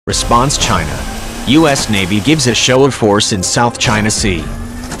Response China. U.S. Navy gives a show of force in South China Sea.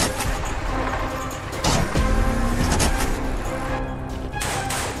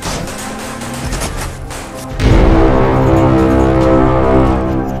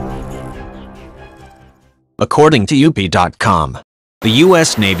 According to UP.com, the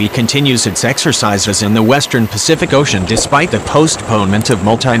U.S. Navy continues its exercises in the Western Pacific Ocean despite the postponement of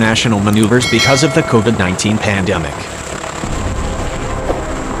multinational maneuvers because of the COVID-19 pandemic.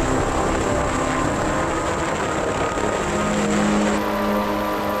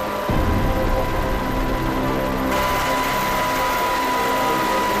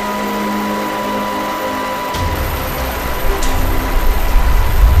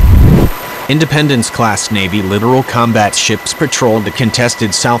 Independence-class Navy littoral combat ships patrolled the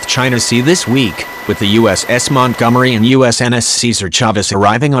contested South China Sea this week, with the USS Montgomery and USNS Cesar Chavez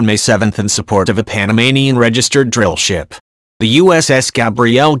arriving on May 7th in support of a Panamanian-registered drill ship. The USS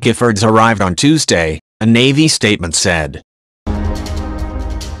Gabrielle Giffords arrived on Tuesday, a Navy statement said.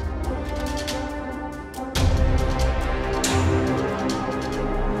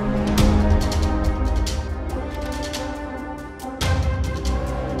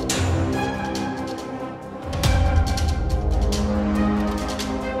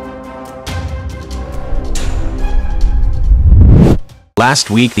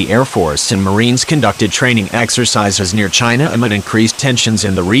 Last week the Air Force and Marines conducted training exercises near China amid increased tensions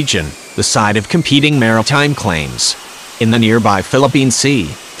in the region, the site of competing maritime claims. In the nearby Philippine Sea,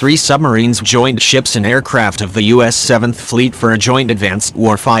 3 submarines joined ships and aircraft of the U.S. 7th Fleet for a joint advanced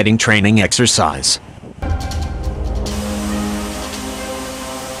warfighting training exercise.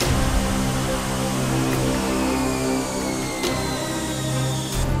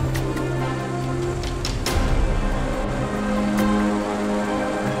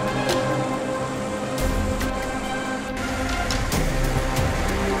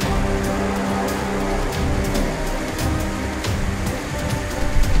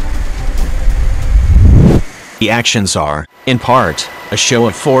 The actions are, in part, a show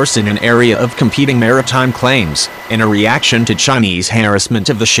of force in an area of competing maritime claims, and a reaction to Chinese harassment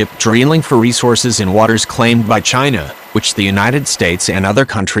of the ship drilling for resources in waters claimed by China, which the United States and other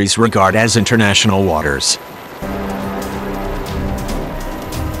countries regard as international waters.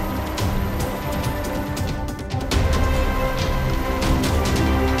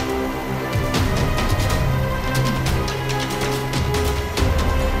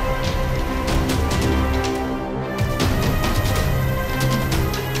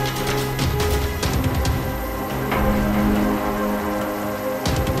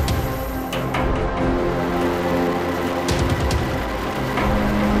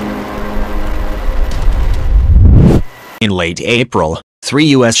 In late April, 3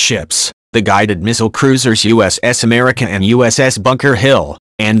 U.S. ships, the guided missile cruisers USS America and USS Bunker Hill,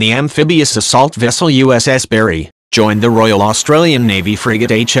 and the amphibious assault vessel USS Barry, joined the Royal Australian Navy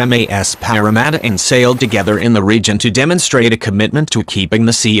frigate HMAS Parramatta and sailed together in the region to demonstrate a commitment to keeping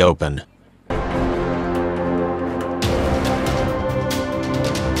the sea open.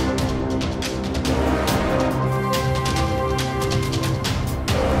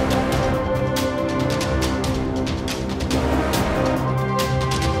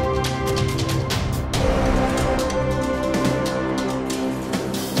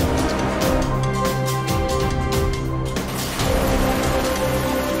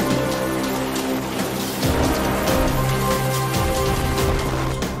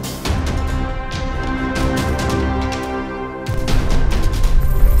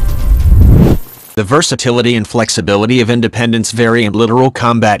 The versatility and flexibility of Independence variant littoral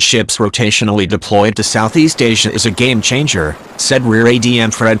combat ships rotationally deployed to Southeast Asia is a game-changer, said Rear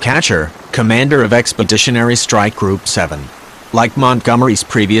ADM Fred Catcher, commander of Expeditionary Strike Group 7. Like Montgomery's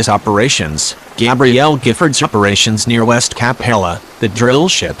previous operations, Gabrielle Gifford's operations near West Capella, the drill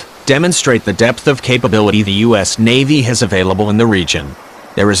ship, demonstrate the depth of capability the U.S. Navy has available in the region.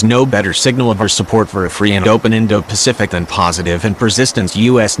 There is no better signal of our support for a free and open Indo-Pacific than positive and persistent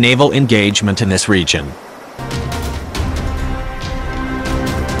U.S. naval engagement in this region.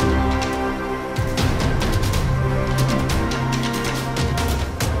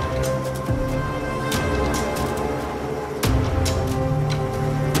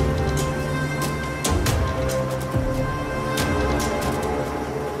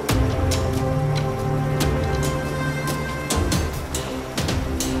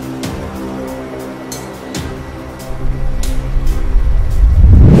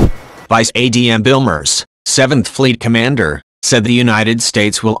 Vice ADM Bill Merce, 7th Fleet Commander, said the United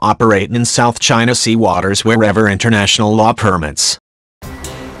States will operate in South China Sea waters wherever international law permits.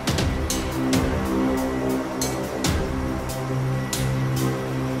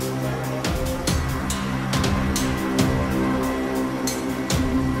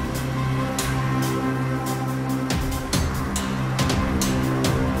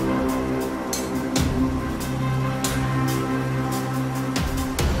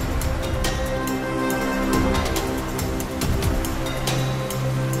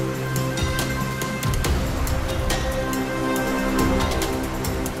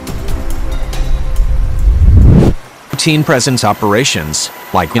 routine presence operations,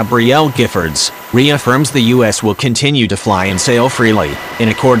 like Gabrielle Giffords, reaffirms the U.S. will continue to fly and sail freely, in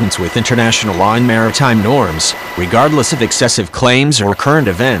accordance with international law and maritime norms, regardless of excessive claims or current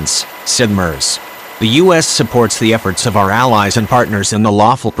events, said MERS. The U.S. supports the efforts of our allies and partners in the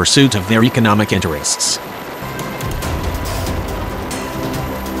lawful pursuit of their economic interests.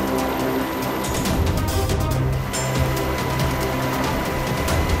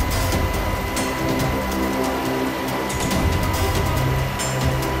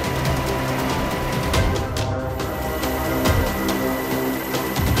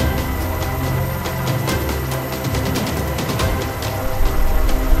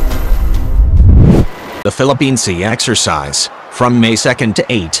 The Philippine Sea exercise, from May 2nd to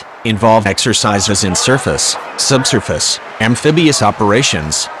 8, involved exercises in surface, subsurface, amphibious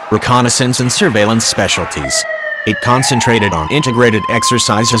operations, reconnaissance and surveillance specialties. It concentrated on integrated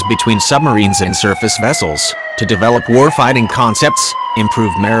exercises between submarines and surface vessels, to develop warfighting concepts,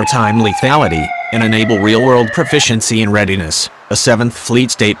 improve maritime lethality, and enable real-world proficiency and readiness, a 7th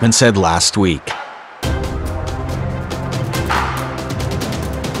Fleet statement said last week.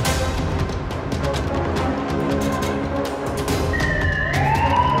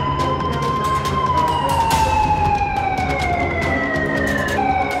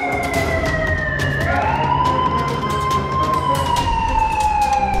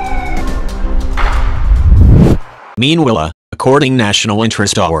 Meanwhile, according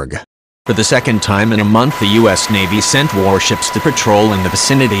nationalinterest.org, for the second time in a month the U.S. Navy sent warships to patrol in the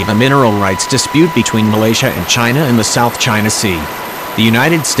vicinity of a mineral rights dispute between Malaysia and China in the South China Sea. The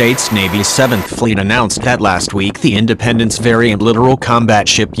United States Navy's 7th Fleet announced that last week the Independence variant littoral combat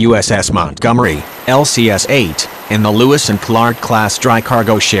ship USS Montgomery, LCS-8, and the Lewis and Clark class dry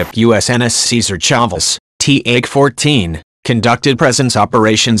cargo ship USNS Cesar Chavez, TAG-14, conducted presence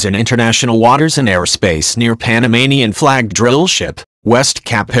operations in international waters and airspace near Panamanian-flagged drill ship, West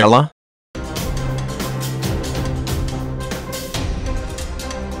Capella.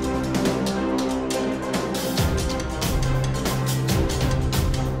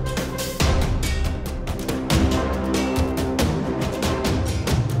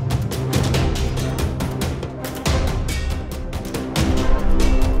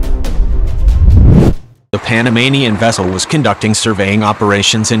 The Panamanian vessel was conducting surveying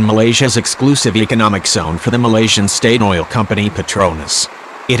operations in Malaysia's exclusive economic zone for the Malaysian state oil company Petronas.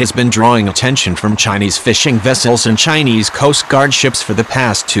 It has been drawing attention from Chinese fishing vessels and Chinese Coast Guard ships for the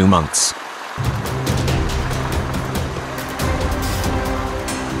past 2 months.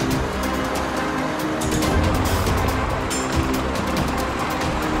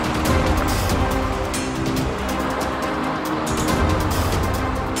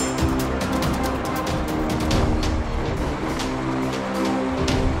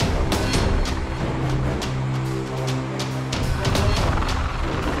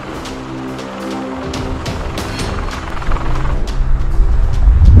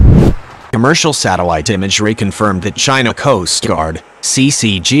 Commercial satellite imagery confirmed that China Coast Guard,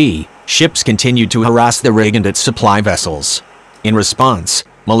 CCG, ships continued to harass the rig and its supply vessels. In response,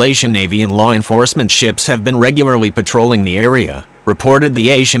 Malaysian Navy and law enforcement ships have been regularly patrolling the area, reported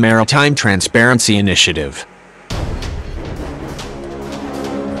the Asia Maritime Transparency Initiative.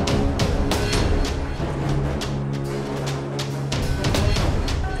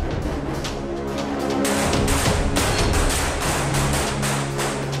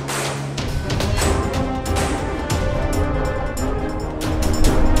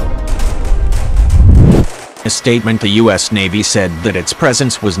 In a statement, the U.S. Navy said that its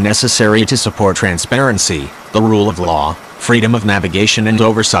presence was necessary to support transparency, the rule of law, freedom of navigation and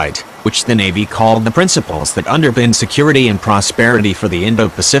oversight, which the Navy called the principles that underpin security and prosperity for the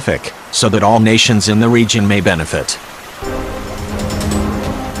Indo-Pacific, so that all nations in the region may benefit.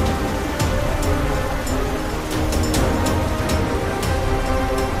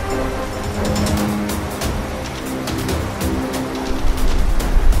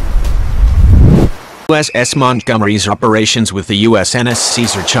 USS Montgomery's operations with the USNS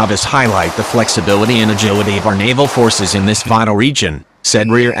Cesar Chavez highlight the flexibility and agility of our naval forces in this vital region, said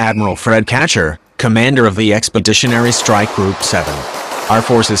Rear Admiral Fred Catcher, commander of the Expeditionary Strike Group 7. Our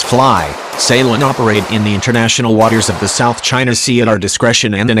forces fly, sail and operate in the international waters of the South China Sea at our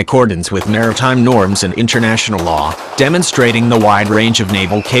discretion and in accordance with maritime norms and international law, demonstrating the wide range of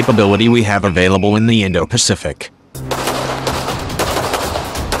naval capability we have available in the Indo-Pacific.